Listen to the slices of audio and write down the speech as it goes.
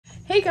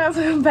Hey guys,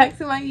 welcome back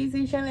to my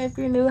YouTube channel. If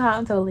you're new,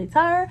 I'm totally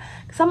tired,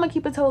 because I'm gonna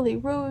keep it totally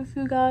real with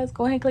you guys.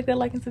 Go ahead and click that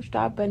like and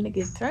subscribe button to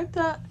get turned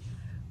up.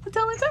 We're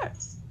totally tired.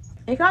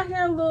 If y'all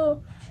hear a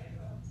little,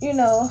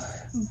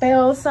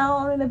 bell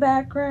sound in the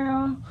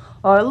background,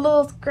 or a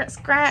little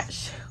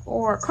scratch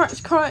or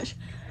crunch,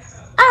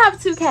 I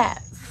have two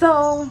cats.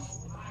 So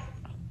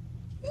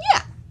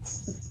yeah,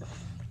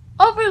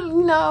 over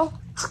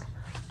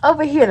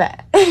here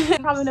that. You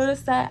probably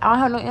noticed that I don't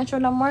have no intro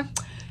no more.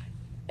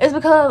 It's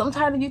because I'm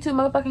tired of YouTube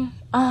motherfucking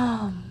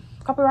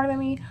copyrighting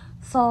me.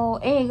 So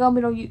it ain't gonna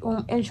be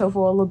no intro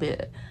for a little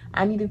bit.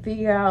 I need to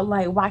figure out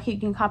like why I keep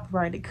getting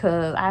copyrighted,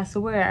 because I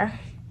swear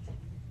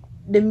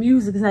the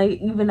music is not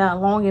even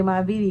that long in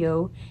my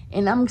video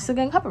and I'm still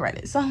getting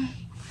copyrighted. So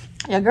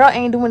your girl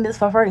ain't doing this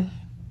for free.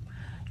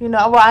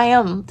 Well, I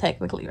am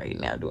technically right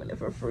now doing it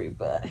for free,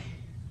 but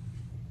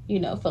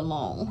for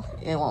long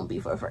it won't be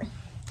for free.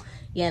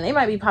 Yeah, and they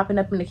might be popping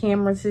up in the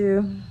camera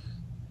too.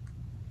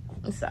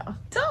 So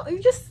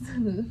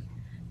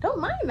don't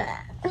mind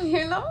that,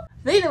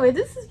 But anyway,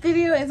 this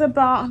video is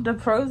about the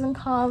pros and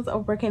cons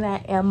of working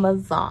at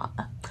Amazon.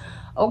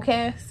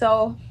 Okay,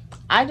 so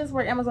I just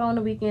work Amazon on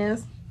the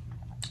weekends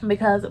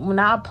because when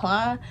I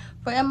applied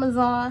for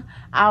Amazon,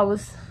 I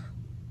was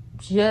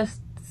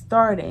just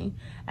starting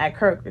at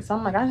Kroger. So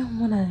I'm like, I don't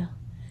want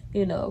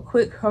to,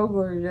 quit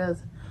Kroger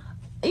just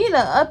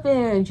up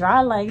and dry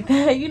like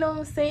that, you know what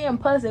I'm saying?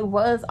 Plus it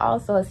was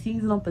also a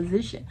seasonal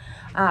position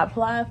I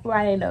applied for.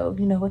 I didn't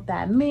know what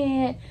that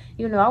meant.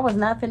 I was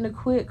not finna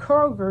quit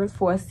Kroger's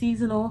for a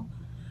seasonal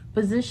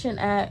position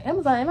at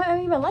Amazon, and I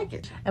didn't even like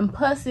it. And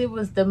plus it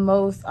was the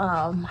most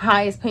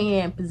highest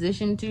paying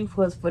position too,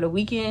 was for the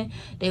weekend.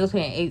 They was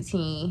paying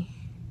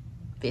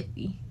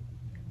 $18.50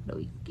 the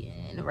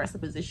weekend. The rest of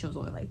the position was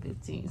only like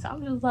 $15. So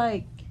I'm just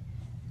like,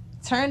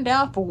 turned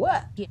down for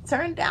what?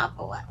 Turned down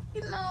for what?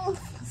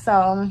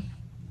 So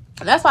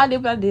that's why I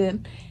did what I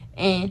did.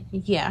 And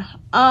yeah,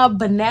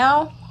 but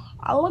now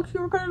I look to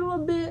record a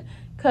little bit,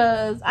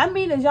 because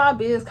the job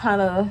is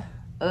kind of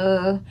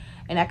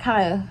and I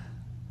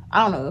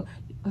don't know.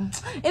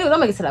 Anyways, I'm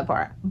gonna get to that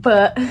part.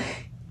 But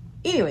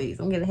anyways,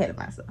 I'm getting ahead of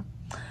myself.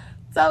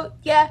 So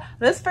yeah,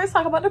 let's first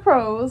talk about the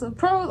pros. The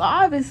pros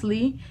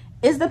obviously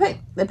is the pay.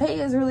 The pay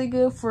is really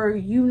good for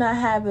you not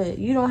having,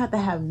 you don't have to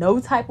have no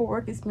type of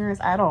work experience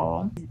at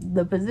all.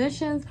 The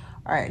positions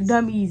are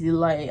dumb easy.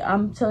 Like,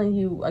 I'm telling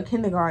you, a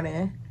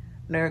kindergartner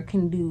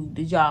can do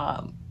the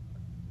job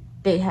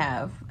they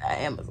have at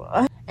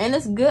Amazon. And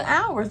it's good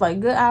hours,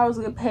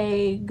 good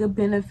pay, good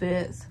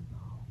benefits,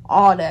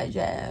 all that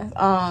jazz.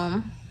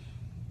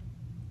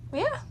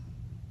 Yeah.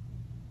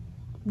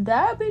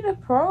 That'd be the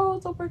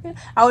pros of working.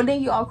 Oh,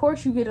 then of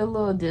course you get a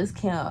little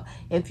discount.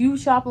 If you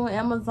shop on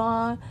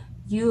Amazon,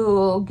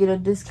 you'll get a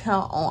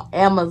discount on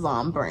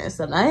Amazon brand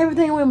stuff. Not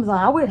everything on Amazon.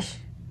 I wish.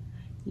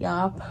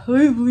 Y'all,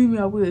 please believe me,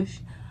 I wish.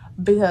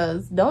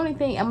 Because the only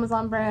thing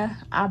Amazon brand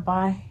I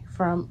buy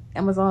from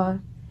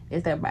Amazon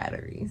is their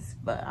batteries.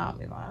 But I don't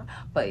be lying.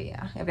 But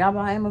yeah, if y'all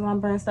buy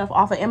Amazon brand stuff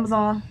off of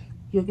Amazon,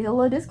 you'll get a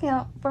little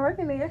discount for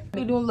working there.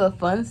 We're doing little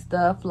fun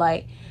stuff.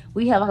 Like,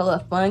 we have like a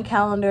little fun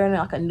calendar and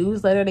like a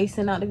newsletter they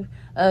send out to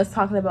us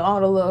talking about all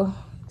the little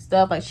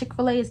stuff. Like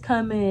Chick-fil-A is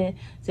coming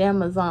to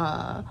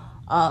Amazon.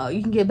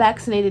 You can get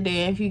vaccinated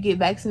there. If you get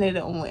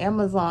vaccinated on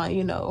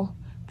Amazon,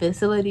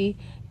 facility,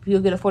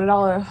 you'll get a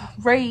 $40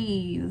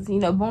 raise,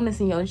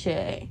 bonus in your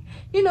check.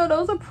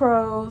 Those are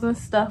pros and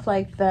stuff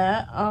like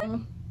that.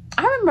 I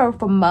remember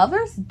for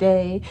Mother's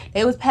Day,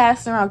 they was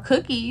passing around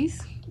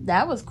cookies.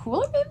 That was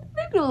cool. They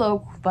do a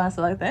little fun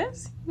stuff like that.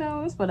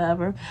 It's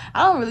whatever.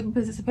 I don't really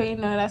participate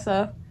in none of that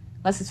stuff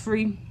unless it's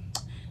free.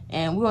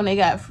 And we only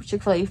got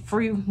Chick-fil-A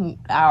free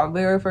our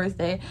very first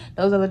day.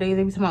 Those other days,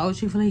 they be talking about, oh,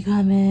 Chick-fil-A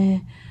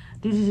coming.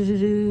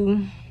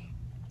 And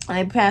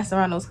they pass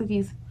around those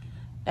cookies.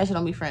 That shit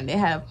don't be friendly. They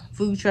have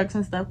food trucks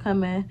and stuff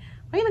coming.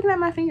 What are you looking at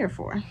my finger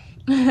for?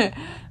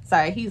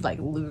 Sorry, he's like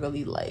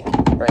literally like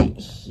right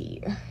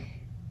here.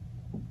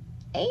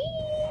 Hey.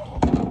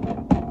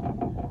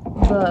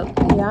 But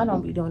yeah, I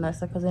don't be doing that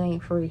stuff because it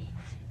ain't free.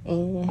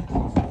 And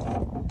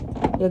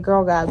your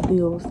girl got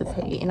bills to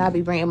pay. And I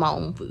be bringing my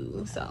own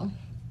food, so.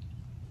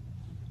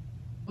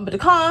 But the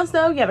cons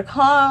though, yeah, the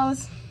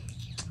cons.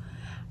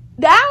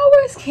 The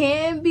hours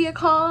can be a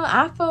con.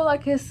 I feel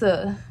like it's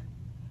a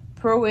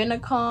pro and a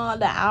con.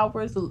 The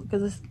hours,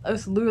 because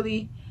it's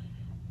literally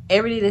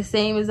every day the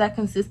same as that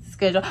consistent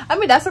schedule.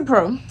 That's a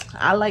pro.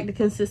 I like the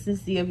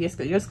consistency of your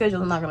schedule. Your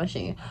schedule is not gonna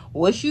change.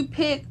 What you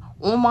pick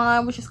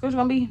online, what your schedule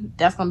gonna be,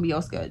 that's gonna be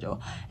your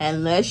schedule.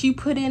 Unless you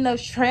put in a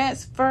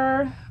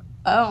transfer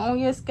on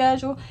your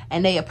schedule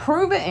and they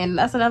approve it, and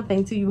that's another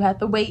thing too. You have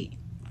to wait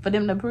for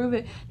them to approve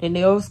it. Then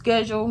they'll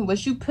schedule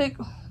what you pick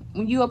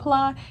when you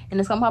apply,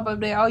 and it's gonna pop up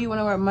there. Oh, you want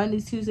to work Monday,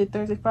 Tuesday,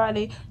 Thursday,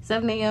 Friday,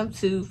 7 a.m.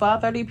 to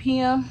 5:30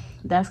 p.m.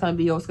 That's gonna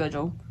be your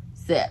schedule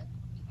set.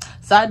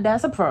 So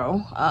that's a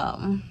pro.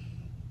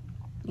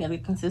 The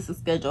consistent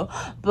schedule.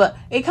 But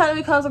it kind of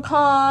becomes a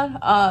con,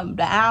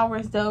 the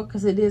hours though,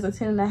 because it is a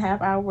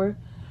 10.5 hour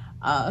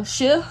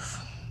shift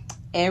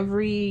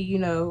every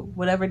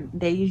whatever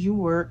days you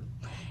work.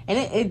 And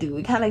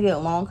it kind of get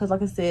long because,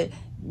 like I said,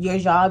 your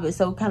job is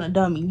so kind of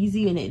dumb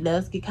easy, and it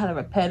does get kind of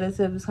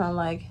repetitive. It's kind of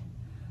like,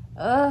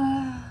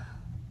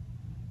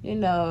 you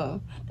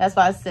know, that's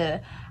why I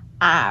said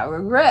I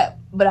regret,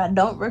 but I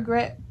don't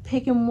regret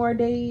picking more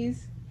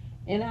days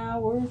and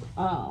hours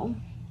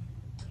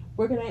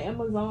working at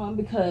Amazon,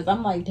 because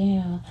I'm like,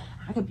 damn,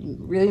 I could be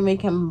really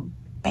making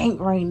bank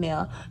right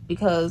now,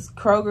 because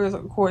Kroger's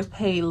of course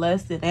pay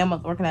less than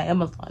Amazon, working at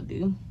Amazon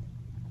do.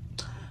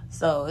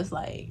 So it's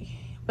like,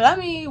 but I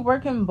mean,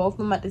 working both of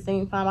them at the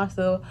same time, I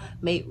still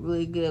make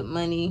really good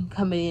money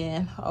coming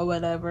in or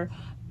whatever.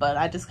 But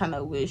I just kind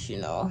of wish, you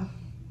know,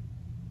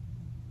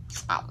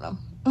 I don't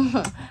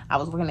know, I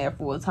was working there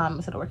full time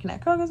instead of working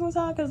at Kroger's full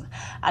time, because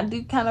I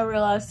do kind of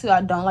realize too,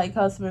 I don't like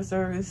customer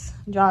service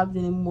jobs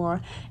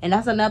anymore. And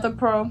that's another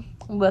pro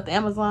with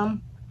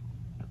Amazon.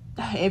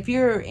 If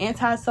you're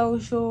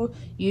antisocial,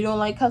 you don't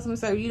like customer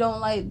service, you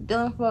don't like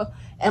dealing for,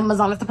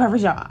 Amazon is the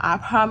perfect job. I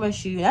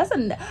promise you.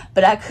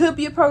 But I could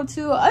be a pro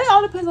too. It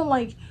all depends on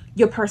like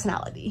your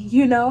personality.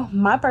 You know,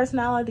 my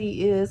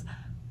personality is,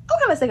 I'm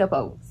kind of sick of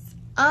folks.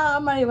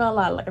 I'm not even gonna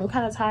lie. Like, I'm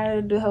kind of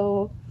tired of the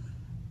whole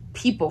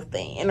people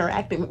thing,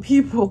 interacting with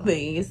people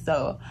thing.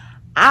 So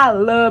I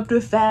love the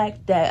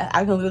fact that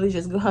I can literally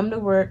just go home to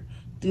work,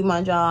 do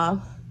my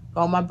job,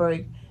 go on my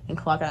break, and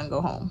clock out and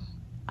go home.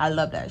 I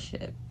love that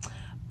shit.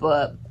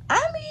 But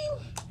I mean,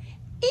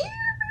 every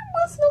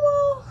once in a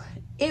while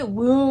it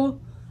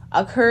will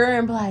occur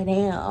and be like,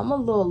 damn, I'm a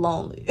little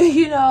lonely.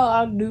 You know,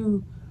 I'll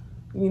do,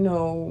 you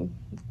know,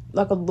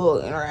 like a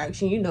little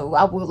interaction. You know,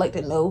 I would like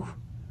to know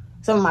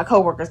some of my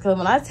coworkers, because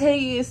when I tell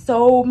you it's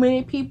so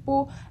many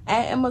people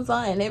at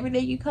Amazon, and every day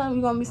you come,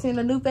 you're gonna be seeing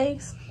a new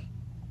face.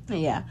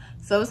 Yeah,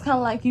 so it's kind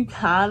of like you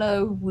kind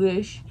of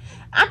wish,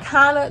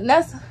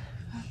 that's,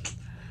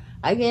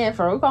 again,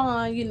 for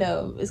con, you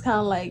know, it's kind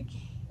of like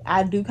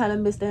I do kind of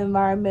miss the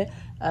environment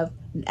of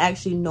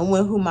actually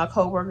knowing who my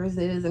coworkers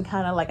is, and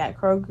kind of like at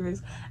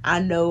Kroger's,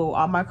 I know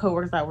all my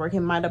coworkers that work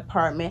in my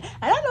department,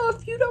 and I know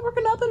if you don't work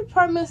in other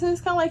departments, and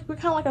it's kind of like we're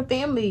kind of like a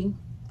family,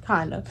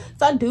 kind of.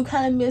 So I do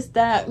kind of miss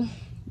that,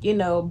 you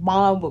know,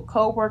 bond with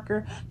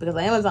coworker, because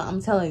Amazon,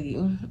 I'm telling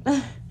you,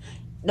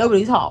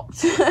 nobody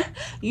talks.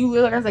 You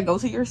really, like I said, go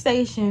to your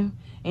station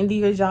and do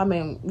your job,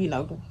 and, you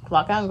know,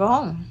 clock out and go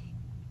home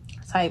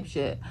type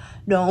shit.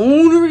 The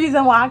only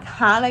reason why I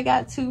kind of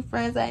got two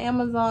friends at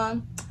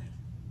Amazon,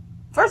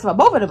 first of all,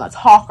 both of them are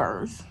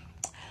talkers.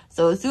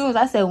 So as soon as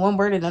I said one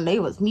word, and they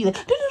was me, like,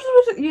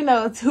 you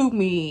know, to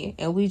me,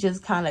 and we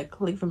just kind of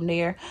clicked from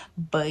there.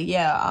 But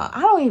yeah, I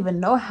don't even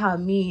know how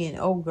me and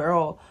old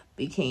girl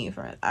became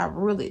friends. I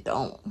really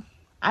don't.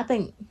 I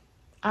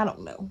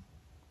don't know.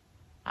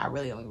 I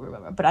really don't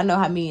remember. But I know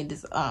how me and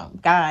this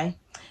guy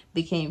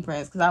became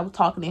friends, because I was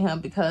talking to him,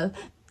 because,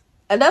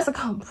 and that's a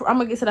con, I'm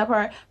gonna get to that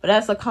part, but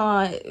that's a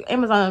con.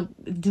 Amazon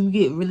do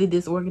get really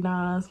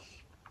disorganized,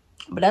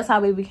 but that's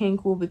how we became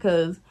cool,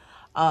 because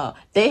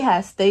they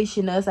had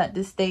stationed us at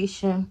this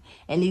station,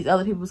 and these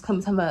other people was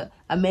coming to me,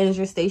 a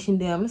manager stationed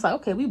them. It's like,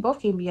 okay, we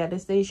both can be at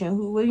this station,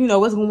 who, you know,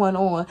 what's going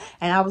on.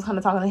 And I was kind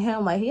of talking to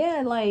him like,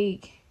 yeah,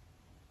 like,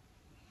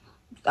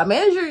 a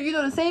manager, you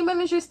know, the same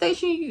manager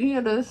station, you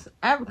know, this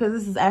because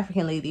this is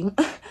African lady.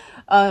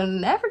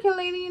 An African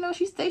lady, you know,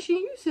 she stationed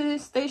you to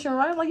this station,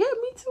 right? Like, yeah,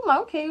 me too. I'm like,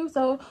 okay,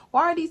 so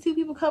why are these two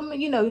people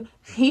coming? You know,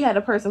 he had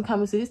a person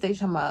coming to the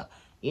station about,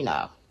 you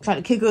know, trying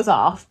to kick us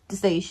off the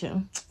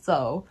station.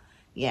 So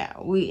yeah,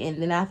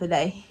 and then after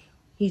that,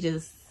 he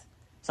just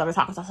started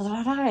talking,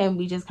 and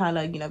we just kind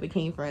of, you know,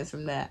 became friends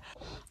from that.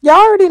 Y'all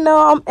already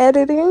know I'm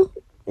editing.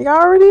 Y'all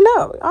already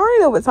know. I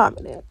already know what time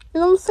it is. You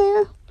know what I'm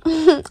saying?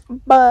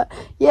 But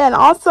yeah, and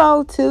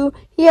also too,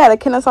 he had a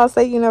Kennesaw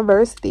State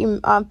University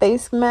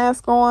face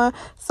mask on,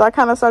 so I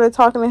kind of started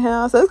talking to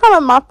him. So it's kind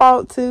of my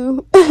fault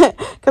too,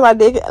 because I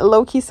did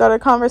low-key start a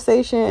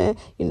conversation.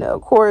 You know,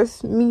 of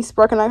course, me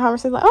sparking that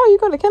conversation, like, oh, you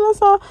go to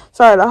Kennesaw?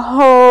 Started a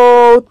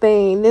whole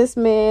thing. This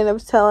man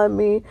was telling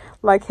me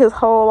like his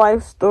whole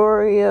life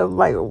story of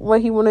like what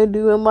he want to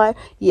do in life.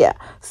 Yeah,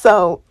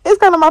 so it's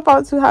kind of my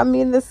fault too how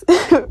me and this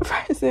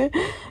person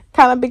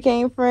kind of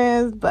became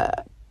friends.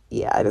 But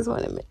yeah, I just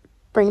want to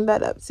bring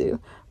that up too.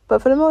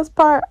 But for the most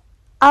part,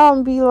 I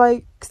don't be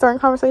like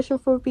starting conversation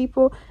with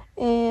people,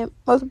 and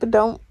most people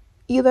don't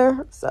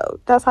either.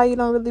 So that's how you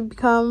don't really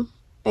become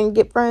and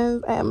get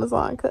friends at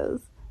Amazon,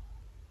 because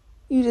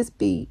you just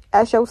be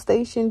at your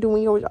station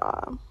doing your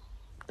job.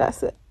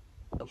 That's it.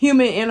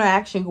 Human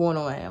interaction going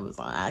on at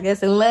Amazon, I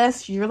guess,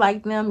 unless you're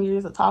like them,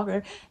 you're just a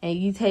talker, and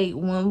you take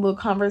one little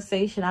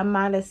conversation I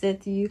might have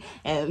said to you,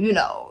 and, you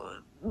know,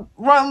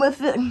 run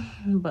with it.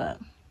 But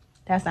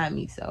that's not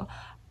me, so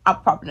I'll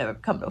probably never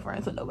become no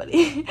friends with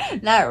nobody.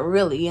 Not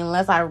really,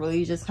 unless I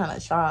really just kind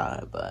of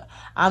try. But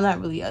I'm not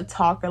really a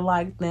talker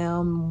like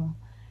them.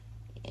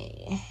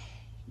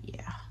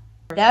 Yeah,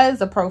 that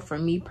is a pro for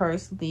me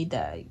personally,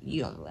 that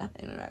you don't really have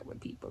to interact with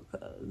people,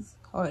 because,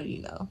 or,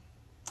 you know,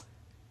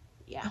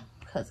 yeah,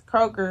 because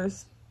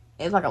Kroger's,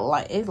 it's like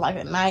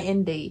a night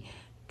and day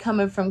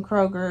coming from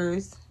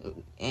Kroger's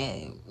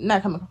and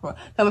not coming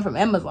from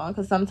Amazon,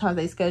 because sometimes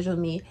they schedule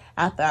me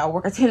after I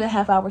work a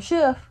 10.5-hour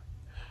shift.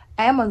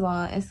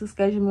 Amazon is to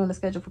schedule me on the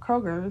schedule for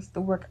Kroger's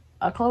to work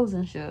a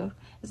closing shift.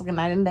 It's like a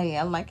night and day.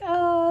 I'm like,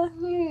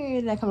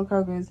 that come to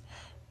Kroger's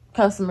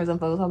customers and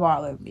folks will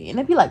bother me, and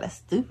they be like, that's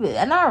stupid.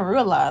 And I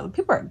realize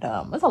people are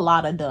dumb. There's a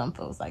lot of dumb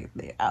folks like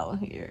that out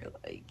here.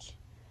 Like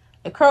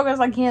the Kroger's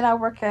like, I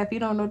work at, if you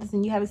don't know this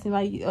and you haven't seen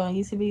my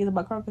YouTube videos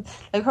about Kroger's,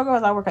 like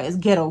Kroger's I work at is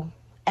ghetto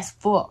as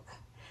fuck.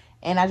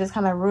 And I just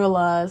kind of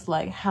realized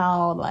like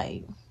how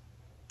like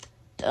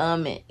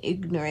dumb and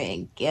ignorant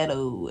and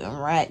ghetto and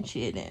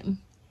ratchet and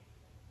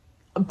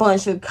a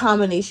bunch of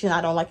combination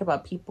I don't like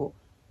about people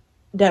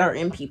that are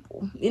in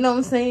people. You know what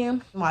I'm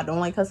saying? I don't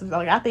like customers.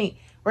 Like I think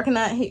working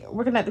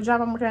at the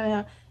job I'm working at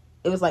now,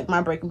 it was like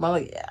my breaking point.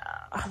 Like,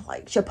 yeah,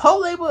 like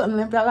Chipotle, and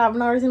if y'all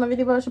haven't already seen my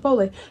video about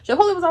Chipotle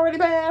was already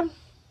bad.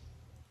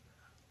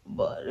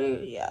 But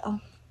yeah,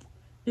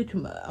 did too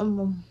much.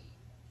 I'm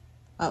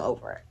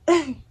over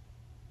it.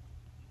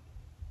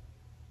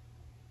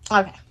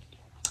 Okay.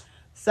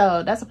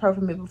 So that's a pro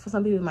for me, but for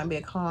some people it might be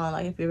a con,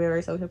 like if you're a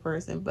very social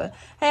person. But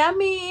hey, I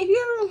mean,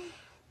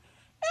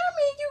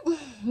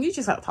 you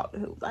just gotta talk to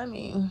who. I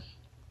mean,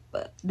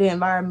 but the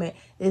environment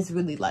is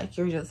really like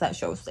you're just at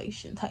show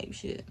station type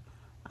shit.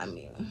 I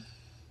mean,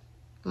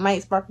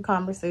 might spark a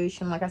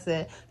conversation. Like I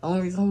said, the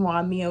only reason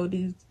why me and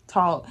OD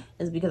talk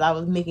is because I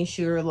was making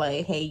sure,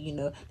 like, hey,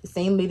 the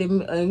same lady,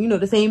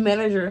 the same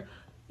manager,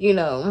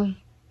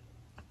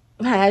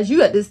 has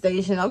you at this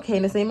station. Okay,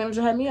 and the same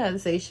manager had me at the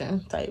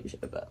station type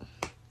shit. But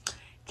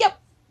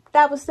yep,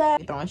 that was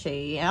that. Throwing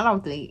shade. And I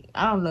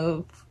don't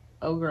know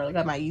if girl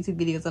got my YouTube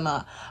videos or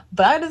not,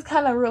 but I just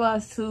kind of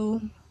realized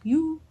too,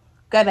 you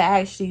gotta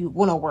actually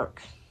want to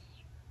work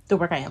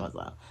at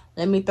Amazon.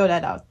 Let me throw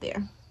that out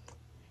there.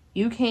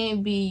 You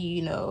can't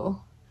be,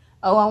 oh,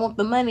 I want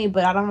the money,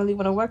 but I don't really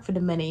want to work for the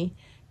money.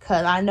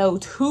 Cause I know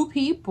 2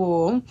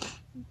 people.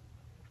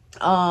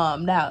 I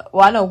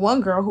know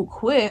one girl who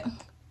quit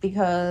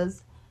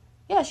because,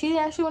 yeah, she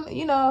actually want,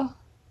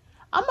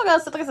 I'm not gonna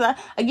say, like I said,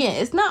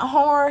 again, it's not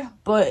hard,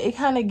 but it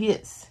kind of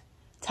gets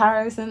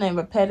tiresome and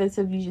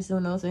repetitive. You just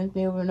doing the same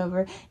thing over and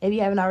over. If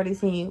you haven't already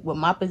seen what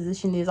my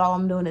position is, all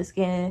I'm doing is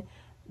scanning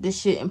this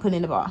shit and putting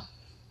in the bar.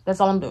 That's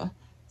all I'm doing.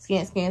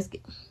 Scan.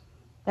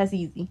 That's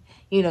easy.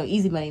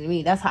 Easy money to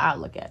me. That's how I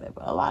look at it.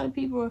 But a lot of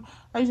people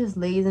are just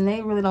lazy and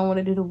they really don't want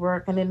to do the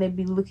work, and then they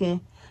be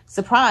looking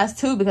surprised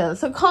too because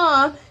it's a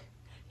con.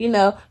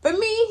 For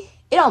me,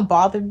 it don't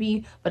bother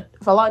me, but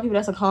for a lot of people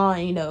that's a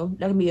con.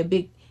 That can be a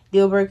big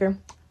deal breaker.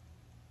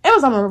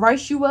 Amazon will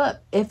write you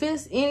up. If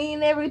it's any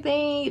and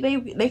everything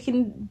they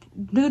can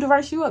do to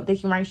write you up, they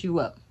can write you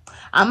up.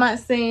 I'm not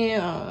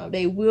saying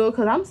they will,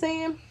 because I'm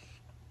saying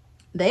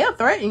they'll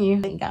threaten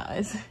you.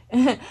 Guys,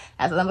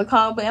 as another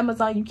con with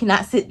Amazon, you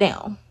cannot sit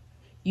down.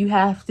 You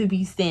have to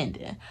be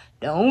standing.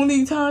 The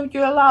only time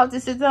you're allowed to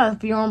sit down is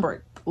if you're on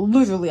break.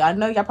 Literally, I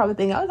know y'all probably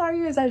think, oh, are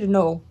you exaggerating?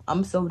 No,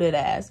 I'm so dead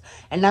ass.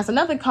 And that's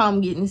another con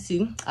I'm getting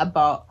to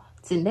about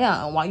sitting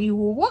down and why you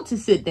will want to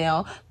sit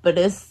down, but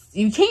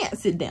you can't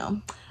sit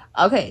down.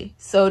 Okay,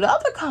 so the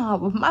other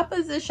con with my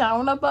position, I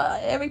don't know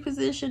about every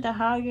position and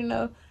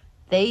how,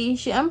 they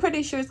should. I'm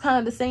pretty sure it's kind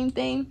of the same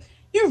thing.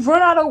 You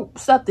run out of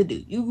stuff to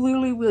do. You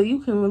literally will. You're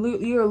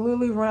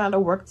literally run out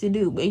of work to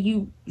do,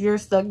 and you're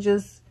stuck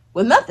just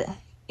with nothing,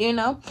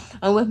 And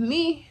with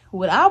me,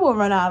 what I will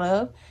run out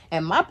of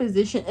in my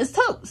position is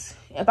totes.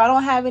 If I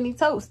don't have any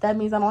totes, that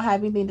means I don't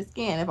have anything to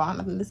scan. If I don't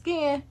have nothing to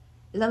scan,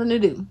 there's nothing to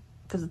do,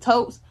 because the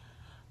totes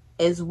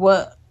is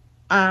what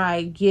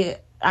I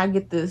get. I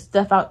get the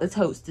stuff out the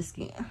totes to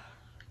scan.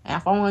 And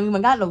if I don't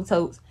even got no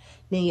totes,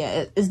 then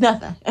yeah, it's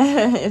nothing.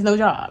 It's no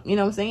job. You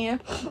know what I'm saying?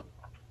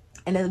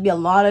 And there'll be a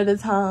lot of the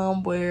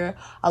time where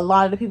a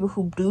lot of the people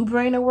who do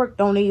bring to work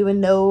don't even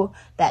know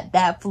that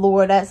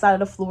side of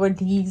the floor,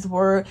 these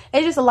were.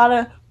 It's just a lot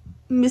of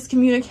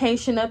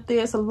miscommunication up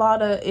there. It's a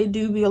lot of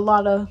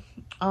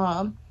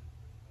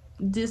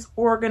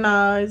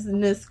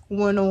disorganizedness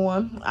going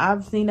on.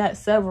 I've seen that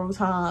several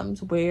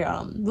times where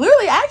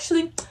literally,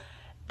 actually,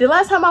 the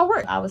last time I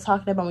worked, I was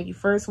talking about when you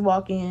first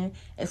walk in,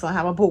 it's gonna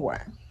have a board,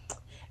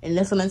 and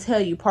this one to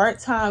tell you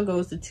part-time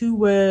goes to 2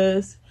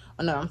 West.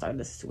 Oh no, I'm sorry,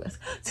 this is 2 West.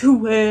 2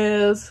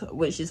 West,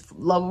 which is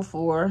level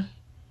 4,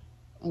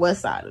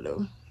 west side of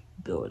the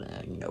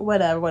building,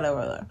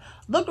 whatever.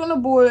 Looked on the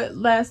board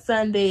last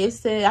Sunday. It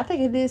said, I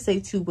think it did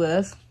say 2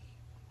 West.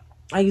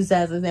 I used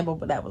that as an example,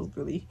 but that was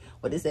really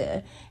what it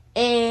said.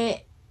 And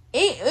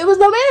it was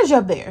no manager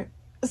up there.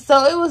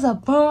 So it was a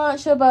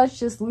bunch of us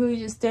just literally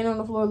just standing on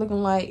the floor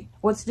looking like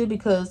what to do,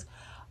 because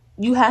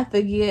you have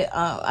to get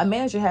a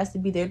manager has to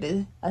be there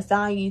to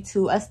assign you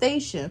to a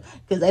station,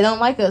 because they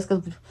don't like us.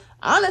 Because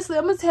honestly,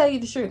 I'm gonna tell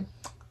you the truth,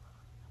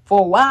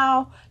 for a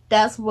while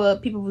that's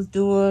what people was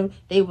doing.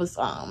 They was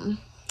going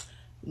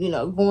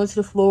to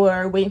the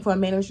floor waiting for a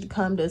manager to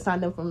come to assign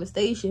them from a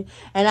station.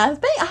 And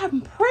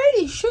I'm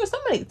pretty sure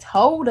somebody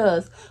told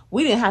us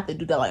we didn't have to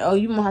do that. Like, oh,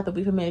 you don't have to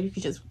wait for a manager, you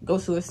could just go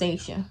to a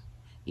station,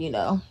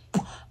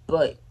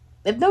 But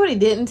if nobody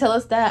didn't tell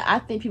us that, I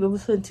think people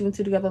was putting two and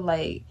two together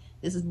like,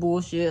 this is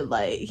bullshit.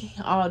 Like,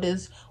 all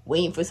this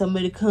waiting for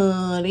somebody to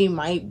come. They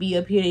might be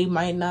up here. They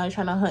might not,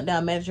 trying to hunt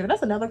down manager.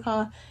 That's another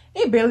con.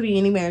 There barely be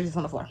any managers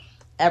on the floor.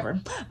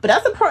 Ever. But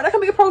that's a pro. That can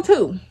be a pro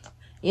too.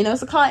 You know,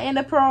 it's a con and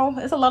a pro.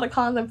 It's a lot of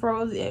cons and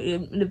pros.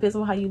 It depends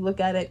on how you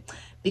look at it.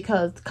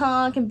 Because the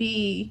con can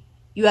be,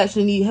 you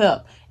actually need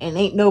help. And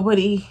ain't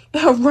nobody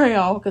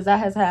around. Because that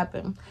has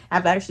happened.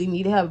 I've actually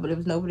needed help, but there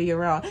was nobody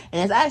around.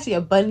 And it's actually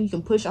a button you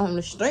can push on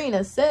the screen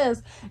that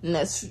says, and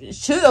that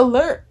should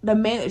alert the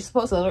manager. It's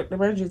supposed to alert the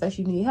managers that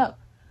you need help.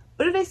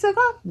 But if they still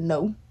come,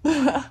 no.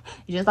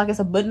 Just like it's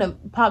a button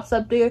that pops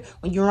up there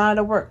when you're out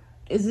of work.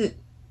 Is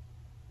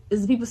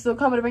the people still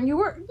coming to bring you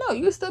work? No,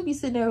 you'll still be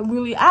sitting there.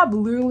 I've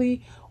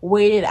literally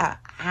waited an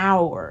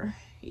hour,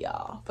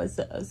 y'all,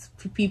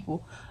 for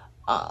people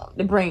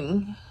to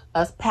bring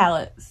us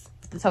pallets,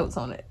 the totes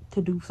on it,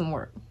 to do some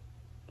work.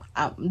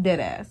 I'm dead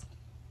ass.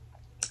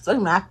 So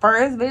when I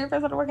very first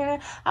started working there,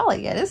 I was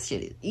like, yeah, this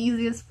shit is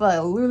easy as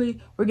fuck.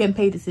 Literally, we're getting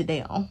paid to sit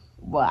down.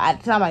 Well,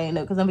 at the time I didn't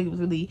know, because somebody was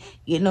really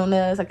getting on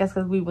us. I guess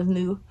because we was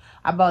new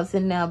about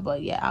sitting down.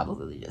 But yeah, I was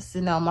really just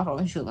sitting down on my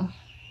phone chilling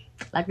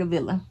like a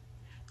villain.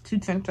 Too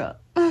turned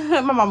up.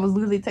 My mom was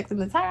literally texting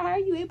me, Tyra, how are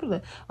you able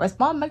to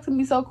respond back to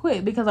me so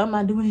quick? Because I'm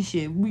not doing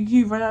shit. We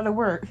keep running out of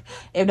work.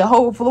 If the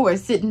whole floor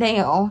is sitting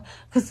down,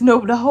 because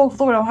the whole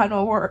floor don't have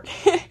no work.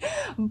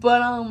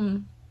 But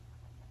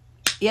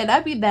yeah,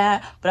 that'd be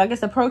that. But I guess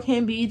the pro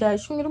can be that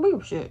you can get away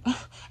with shit.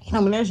 You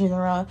know, when there's shit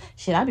around,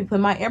 shit, I be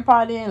putting my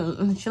AirPod in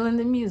and chilling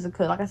the music.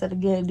 Cause like I said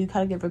again, it do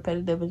kind of get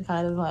repetitive and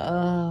kind of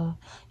like,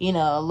 you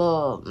know, a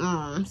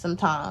little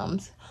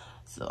sometimes.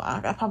 So I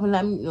got popping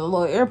that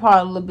little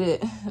AirPod a little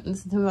bit,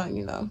 listen to my,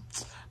 you know,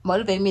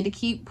 motivate me to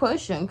keep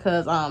pushing.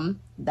 Cause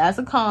that's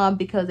a con,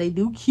 because they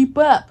do keep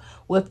up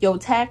with your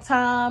tag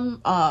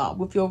time,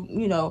 with your,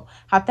 you know,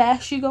 how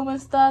fast you go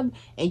and stuff,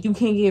 and you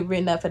can't get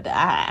written up for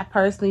that. I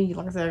personally,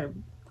 like I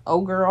said,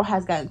 old girl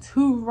has gotten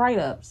 2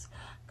 write-ups.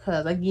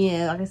 Cause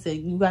again, like I said,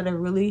 you gotta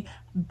really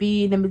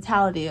be in the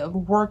mentality of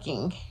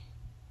working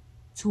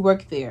to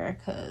work there.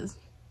 Cause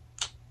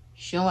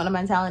she don't want the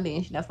mentality,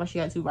 and that's why she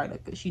got 2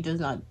 write-ups. Cause she does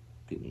not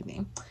do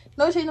anything.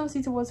 No shade, no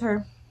see towards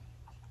her.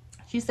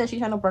 She said she's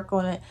trying to work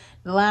on it.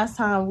 The last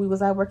time we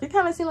was at work, it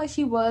kind of seemed like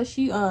she was.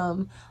 She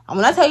when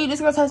I tell you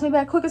this girl texts me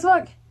back quick as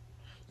fuck,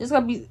 just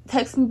gonna be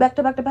texting me back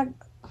to back to back.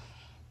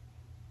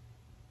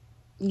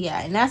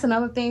 Yeah, and that's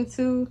another thing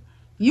too.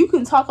 You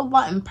can talk a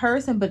lot in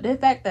person, but the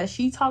fact that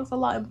she talks a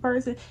lot in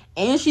person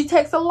and she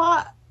texts a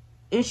lot,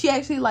 and she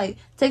actually like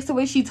takes the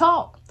way she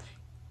talk.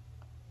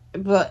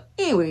 But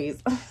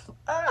anyways,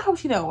 I hope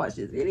she don't watch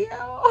this video.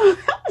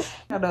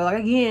 I know, like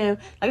again,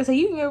 like I said,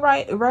 you can get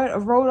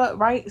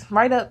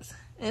write-ups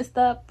and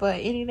stuff, but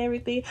any and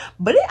everything.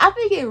 But I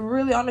think it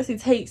really honestly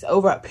takes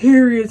over a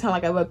period of time,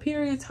 like over a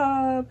period of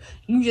time.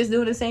 You just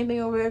doing the same thing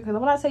over there. Because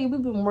when I tell you,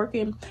 we've been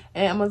working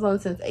at Amazon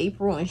since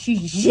April, and she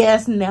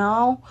just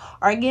now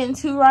are getting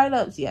 2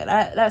 write-ups. Yeah,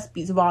 that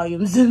speaks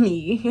volumes to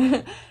me.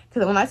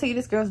 Because when I tell you,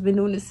 this girl's been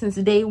doing this since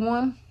day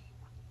 1.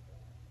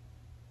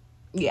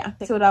 Yeah,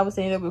 that's what I was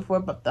saying before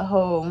about the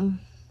whole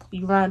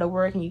you run to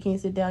work and you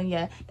can't sit down.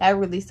 Yeah, that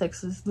really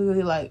sucks. It's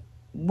literally like,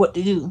 what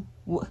to do?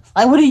 Like,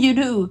 what do you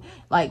do?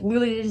 Like,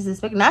 really just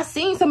expecting. I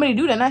seen somebody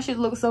do that, and that shit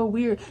look so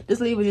weird. This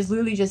lady was just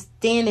literally just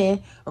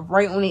standing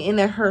right on the end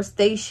of her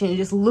station,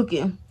 just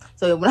looking.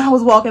 So when I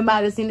was walking by,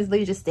 I seen this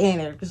lady just standing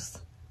there,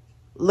 just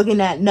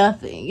looking at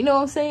nothing. You know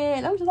what I'm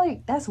saying? I'm just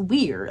like, that's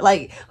weird.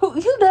 Like,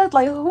 who does,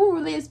 like, who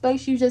really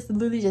expects you just to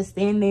literally just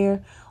stand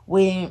there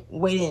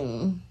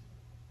waiting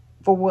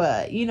for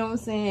what? You know what I'm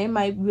saying? It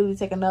might really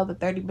take another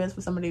 30 minutes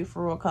for somebody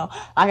for real come.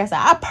 Like I said,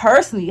 I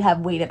personally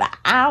have waited an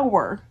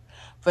hour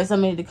for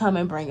somebody to come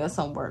and bring us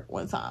some work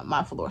one time.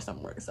 My floor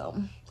some work.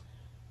 So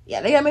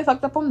yeah, they got me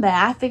fucked up on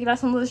that. I figured out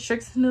some little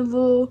tricks in the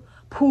little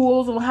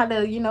pools on how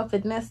to, you know,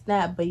 finesse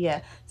that. But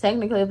yeah,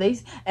 technically if they,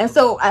 and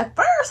so at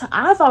first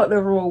I thought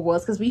the rule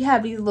was, because we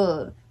have these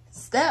little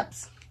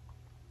steps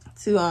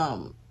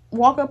to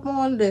walk up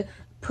on to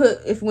put,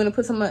 if we want to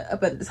put someone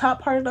up at the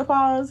top part of the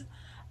pause.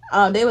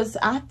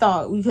 I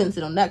thought we couldn't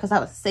sit on that because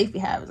that was a safety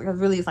hazard, because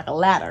really it's like a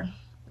ladder,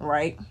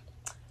 right?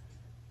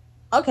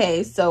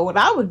 Okay, so what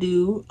I would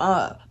do,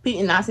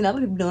 and I seen other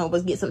people doing,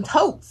 was get some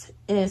totes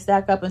and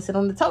stack up and sit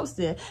on the totes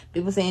there.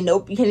 People saying,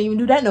 nope, you can't even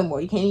do that no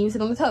more. You can't even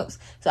sit on the totes.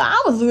 So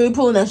I was literally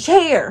pulling a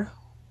chair.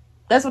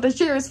 That's what the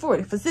chair is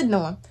for sitting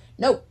on.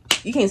 Nope,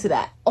 you can't sit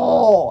that.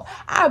 Oh,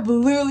 I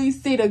literally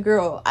see the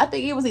girl. I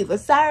think it was either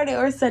Saturday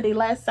or Sunday,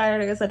 last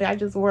Saturday or Sunday, I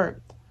just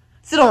worked.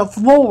 Sit on the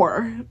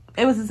floor.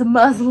 It was this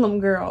Muslim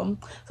girl.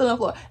 Sit on the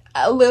floor.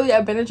 Literally,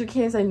 our manager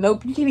can't say,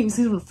 nope, you can't even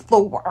sit on the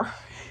floor.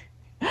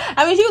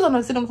 I mean, she was on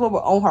the sit on the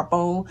floor on her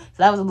phone, so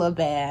that was a little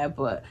bad,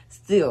 but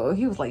still,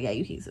 he was like, yeah,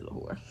 you can't sit on the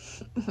floor.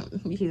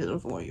 You can't sit on the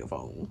floor on your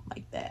phone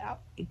like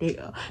that.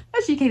 Damn.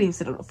 She can't even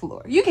sit on the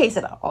floor. You can't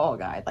sit at all,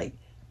 guys. Like,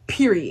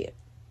 period.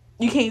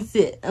 You can't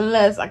sit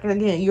unless, like,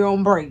 again, you're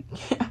on break.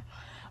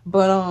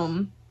 But,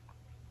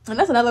 And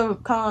that's another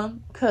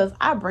con, because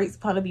our brakes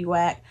probably be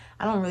whack.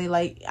 I don't really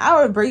like,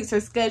 our brakes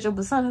are scheduled,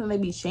 but sometimes they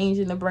be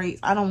changing the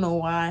brakes. I don't know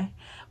why,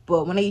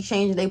 but when they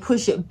change it, they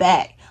push it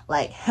back,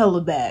 like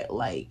hella back.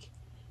 Like,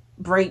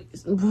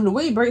 brakes, the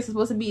way brakes is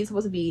supposed to be, it's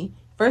supposed to be,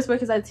 first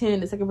brake is at 10,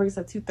 the second brake is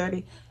at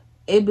 2:30.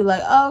 It'd be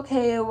like, oh,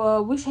 okay,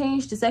 well, we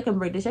changed the second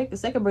brake. The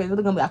second brake is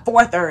really gonna be at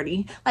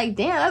 4:30. Like,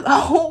 damn, that's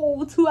a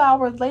whole 2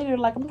 hours later.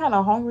 Like, I'm kind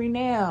of hungry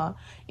now.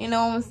 You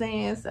know what I'm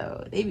saying?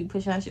 So they be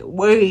pushing that shit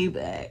way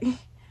back.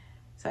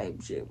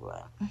 Type shit,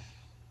 but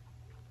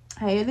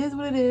hey, it is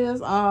what it is.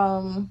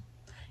 Yeah,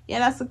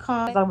 that's a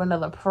con of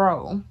another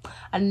pro.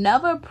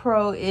 Another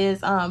pro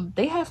is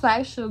they have some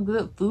actual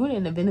good food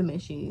in the vending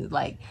machines.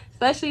 Like,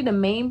 especially the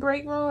main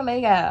break room, they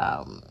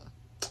got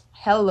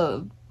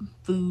hella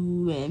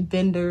food and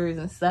vendors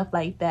and stuff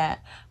like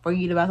that for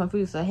you to buy some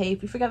food. So hey,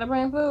 if you forgot to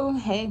bring food,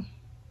 hey,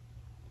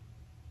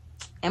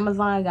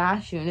 Amazon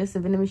got you. And it's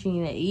a vending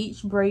machine at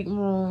each break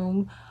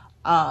room.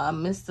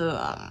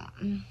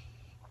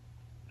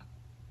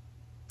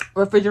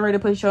 Refrigerator,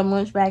 put your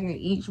lunch bag in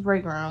each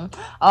break room.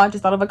 Oh, I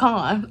just thought of a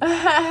con.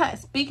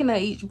 Speaking of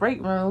each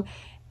break room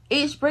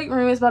is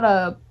about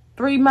a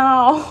 3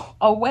 mile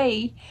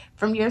away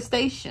from your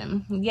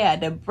station. Yeah,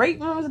 the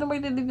break rooms, the way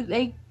that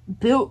they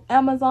built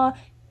Amazon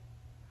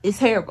is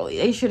terrible.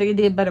 They should have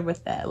did better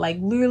with that. Like,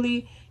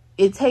 literally,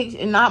 it takes,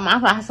 and not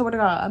my, I swear to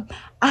God,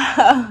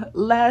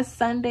 last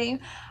Sunday,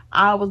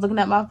 I was looking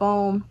at my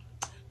phone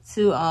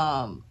to,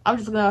 I was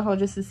just looking at my phone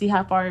just to see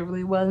how far it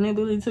really was, and it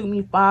literally took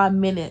me 5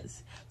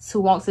 minutes to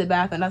walk to the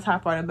bathroom. That's how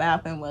far the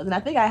bathroom was. And I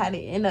think I had to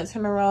end up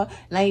turning around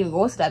and I even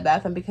go to that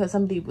bathroom because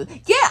somebody was,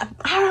 yeah,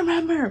 I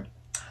remember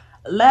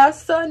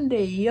last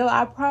Sunday, yo,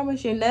 I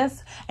promise you. And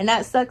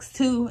that sucks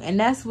too. And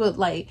that's what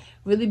like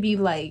really be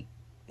like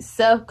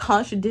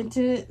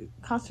contradictory,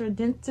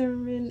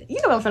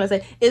 you know what I'm trying to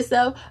say,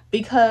 itself,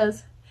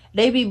 because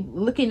they be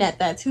looking at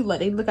that too. Like,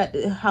 they look at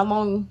how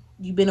long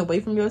you've been away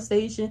from your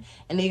station,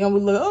 and they're gonna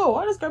be like, oh,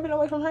 why this girl been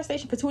away from her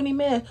station for 20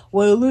 minutes?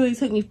 Well, it literally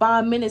took me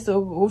 5 minutes to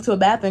go to a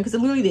bathroom, because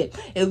it literally did.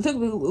 It took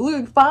me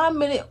literally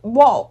 5-minute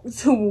walk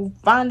to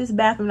find this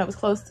bathroom that was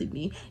close to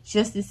me,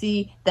 just to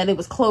see that it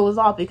was closed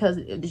off because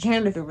the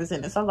janitor was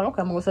in it. So I was like,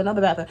 okay, I'm gonna go to another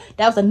bathroom.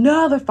 That was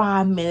another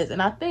 5 minutes.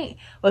 And I think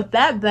with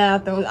that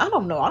bathroom, I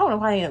don't know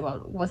why I ended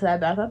up going to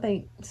that bathroom. I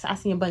think I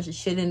seen a bunch of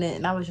shit in it,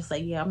 and I was just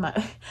like, yeah,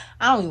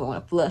 I don't even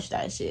want to flush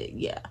that shit.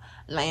 Yeah.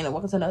 And I ended up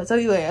walking to another. So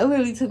anyway, it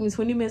literally took me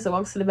 20 minutes to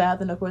walk to the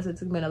bathroom. Of course, it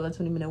took me another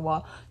 20-minute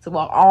walk to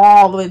walk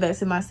all the way back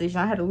to my station.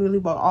 I had to literally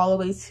walk all the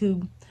way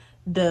to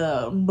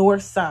the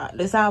north side,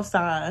 the south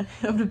side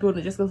of the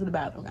building, just go to the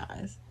bathroom,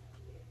 guys.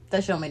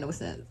 That shit don't make no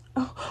sense.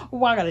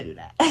 Why I gotta do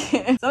that?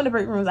 Some of the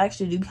break rooms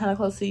actually do kind of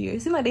close to you.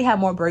 It seems like they have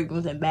more break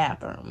rooms than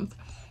bathrooms.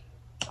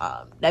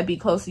 That'd be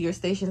close to your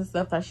station and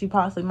stuff that she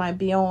possibly might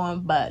be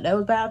on, but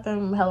those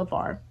bathrooms hella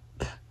far.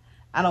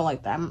 I don't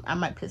like that. I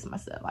might piss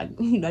myself. Like,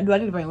 you know, do I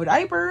need to bring a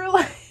diaper?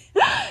 Like,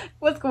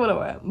 what's going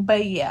on?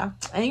 But yeah,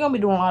 and you're gonna be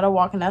doing a lot of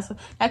walking. That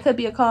could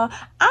be a con.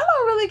 I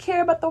don't really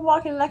care about the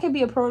walking. That could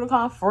be a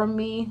protocol for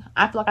me.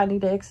 I feel like I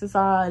need to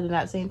exercise, and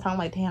at the same time,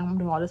 like, damn, I'm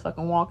doing all this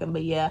fucking walking.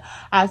 But yeah,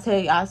 I tell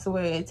you, I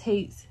swear, it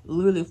takes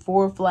literally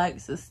 4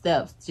 flights of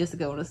steps just to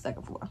go to the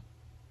second floor.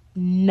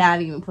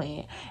 Not even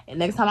playing. And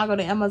next time I go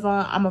to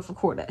Amazon, I'm gonna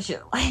record that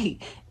shit.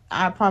 Like,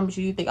 I promise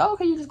you, you think, oh,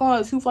 okay, you just go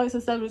on 2 flights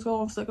of steps, just go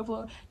on the second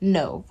floor.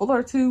 No,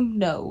 floor 2,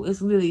 no.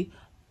 It's literally,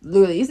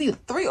 it's either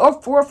 3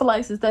 or 4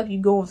 flights of steps you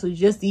go on to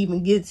just to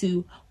even get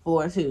to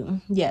floor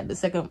 2. Yeah, the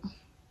second,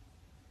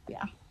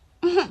 yeah.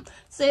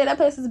 So yeah, that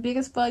place is big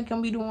as fuck. You're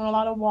gonna be doing a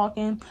lot of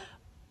walking.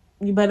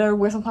 You better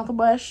wear some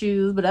comfortable ass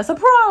shoes, but that's a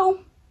pro,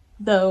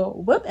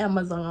 though, with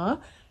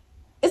Amazon.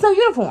 It's no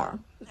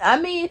uniform.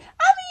 I mean,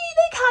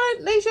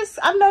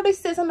 I know they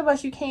said something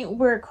about you can't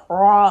wear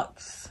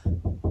Crocs.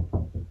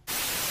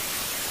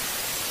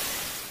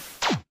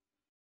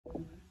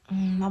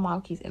 My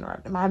mom keeps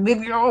interrupting my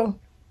video.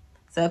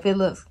 So if it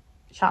looks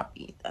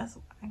choppy, that's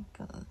why.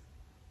 Cause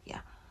yeah,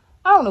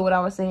 I don't know what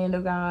I was saying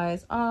though,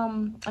 guys. I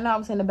know I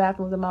was saying the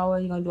bathrooms in my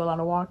way. You're gonna do a lot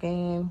of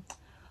walking.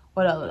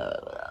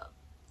 Whatever.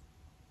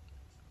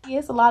 Yeah,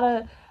 it's a lot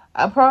of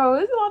it's a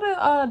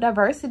lot of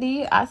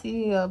diversity. I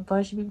see a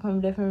bunch of people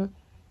from different,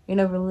 you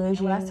know,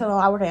 religions. When I tell them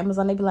I work at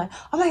Amazon, they be like,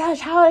 oh my gosh,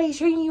 how are they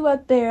treating you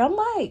up there? I'm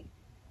like,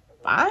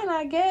 fine,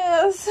 I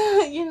guess.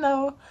 You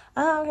know,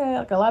 I don't care.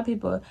 Like, a lot of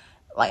people,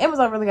 like,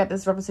 Amazon really got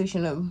this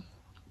reputation of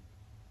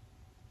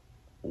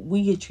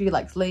we get treated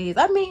like slaves.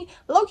 I mean,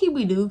 low-key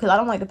we do, because I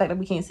don't like the fact that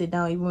we can't sit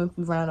down even if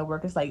we run out of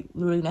work. It's like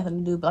literally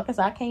nothing to do. But like I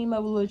said, I came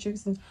up with little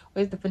tricks and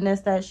ways to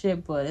finesse that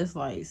shit, but it's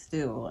like,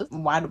 still,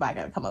 why do I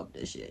gotta come up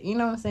with this shit? You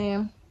know what I'm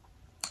saying?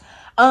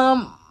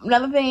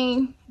 Another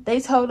thing, they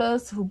told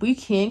us we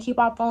can keep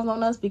our phones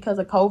on us because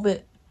of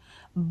COVID,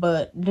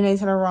 but then they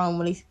turn around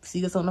when they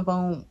see us on the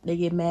phone, they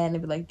get mad and they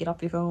be like, get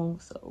off your phone.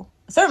 So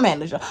certain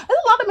manager, there's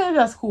a lot of managers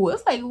that's cool.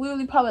 It's like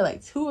literally probably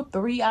like 2 or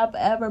 3 I've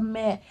ever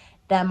met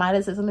that might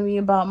have said something to me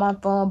about my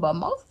phone, but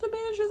most of the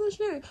managers and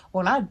shit,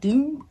 when I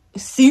do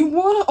see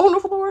one on the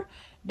floor,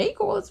 they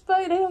cool as fuck.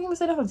 They don't even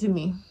say nothing to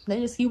me. They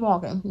just keep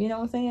walking. You know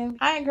what I'm saying?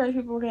 I encourage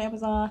people to work at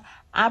Amazon.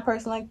 I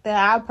personally like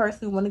that. I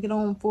personally want to get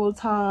on full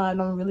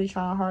time. I'm really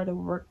trying hard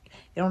to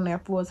get on there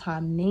full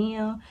time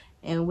now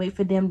and wait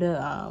for them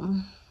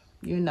to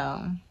you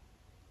know,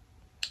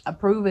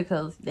 approve it,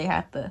 because they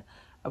have to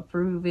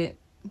approve it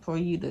for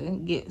you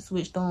to get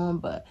switched on.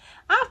 But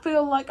I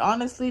feel like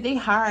honestly they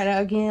hired,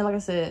 again, like I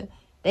said,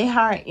 they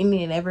hire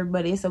any and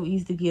everybody. It's so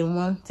easy to get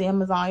one to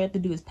Amazon. All you have to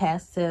do is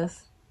pass the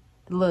test,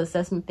 the little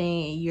assessment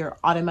thing, and you're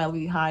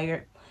automatically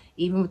hired.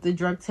 Even with the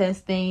drug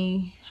test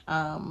thing,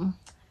 I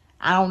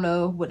don't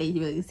know what they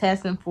really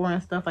testing for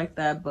and stuff like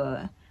that,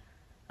 but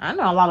I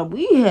know a lot of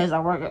weed heads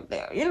that work up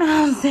there. You know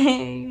what I'm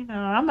saying? You know,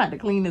 I'm not the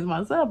cleanest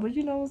myself, but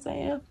you know what I'm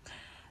saying?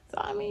 So,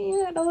 I mean,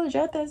 yeah, the little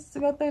drug test is a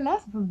good thing.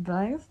 That's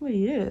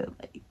basically it.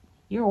 Like,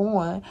 you're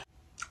on.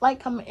 Like,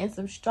 comment, and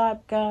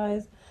subscribe,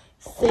 guys.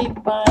 Say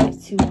bye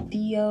to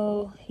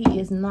Theo. He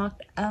is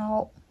knocked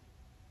out.